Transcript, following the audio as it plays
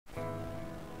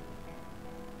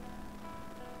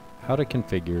How to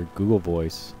configure Google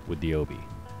Voice with the Obi.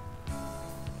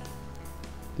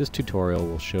 This tutorial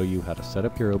will show you how to set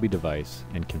up your Obi device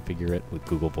and configure it with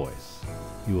Google Voice.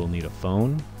 You will need a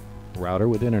phone, router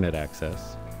with internet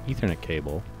access, Ethernet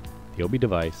cable, the Obi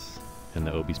device, and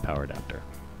the Obi's power adapter.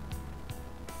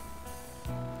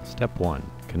 Step 1.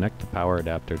 Connect the power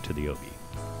adapter to the Obi.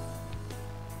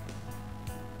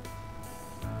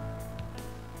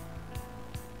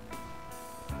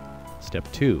 Step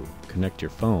 2. Connect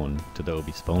your phone to the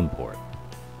Obi's phone port.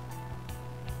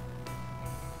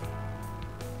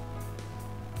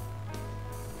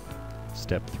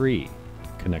 Step 3.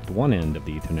 Connect one end of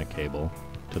the Ethernet cable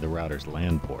to the router's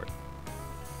LAN port.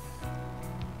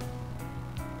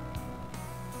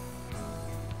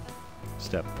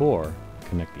 Step 4.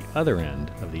 Connect the other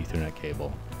end of the Ethernet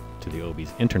cable to the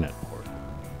Obi's internet port.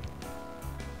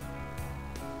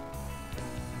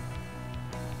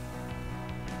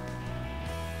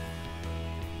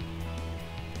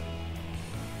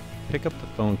 Pick up the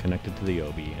phone connected to the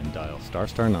Obi and dial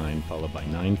 **9 followed by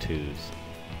 9 twos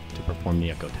to perform the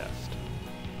echo test.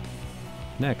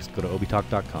 Next, go to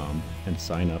obitalk.com and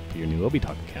sign up for your new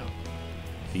ObiTalk account.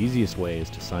 The easiest way is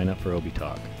to sign up for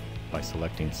ObiTalk by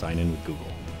selecting Sign in with Google.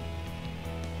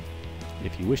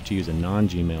 If you wish to use a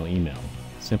non-Gmail email,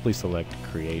 simply select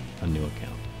Create a new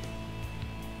account.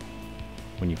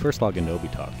 When you first log into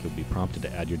ObiTalk, you'll be prompted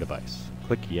to add your device.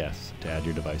 Click Yes to add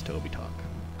your device to ObiTalk.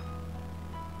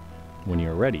 When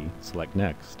you are ready, select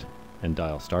Next and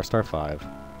dial *5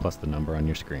 plus the number on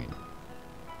your screen.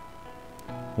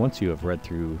 Once you have read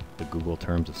through the Google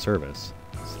Terms of Service,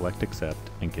 select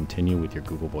Accept and continue with your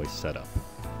Google Voice setup.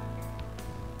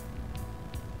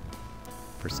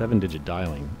 For 7-digit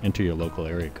dialing, enter your local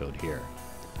area code here.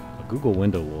 A Google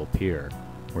window will appear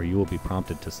where you will be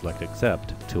prompted to select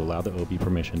Accept to allow the Obi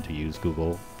permission to use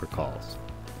Google for calls.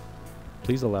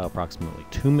 Please allow approximately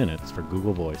 2 minutes for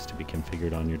Google Voice to be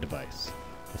configured on your device.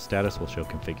 The status will show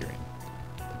configuring.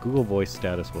 The Google Voice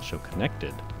status will show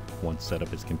connected once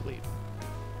setup is complete.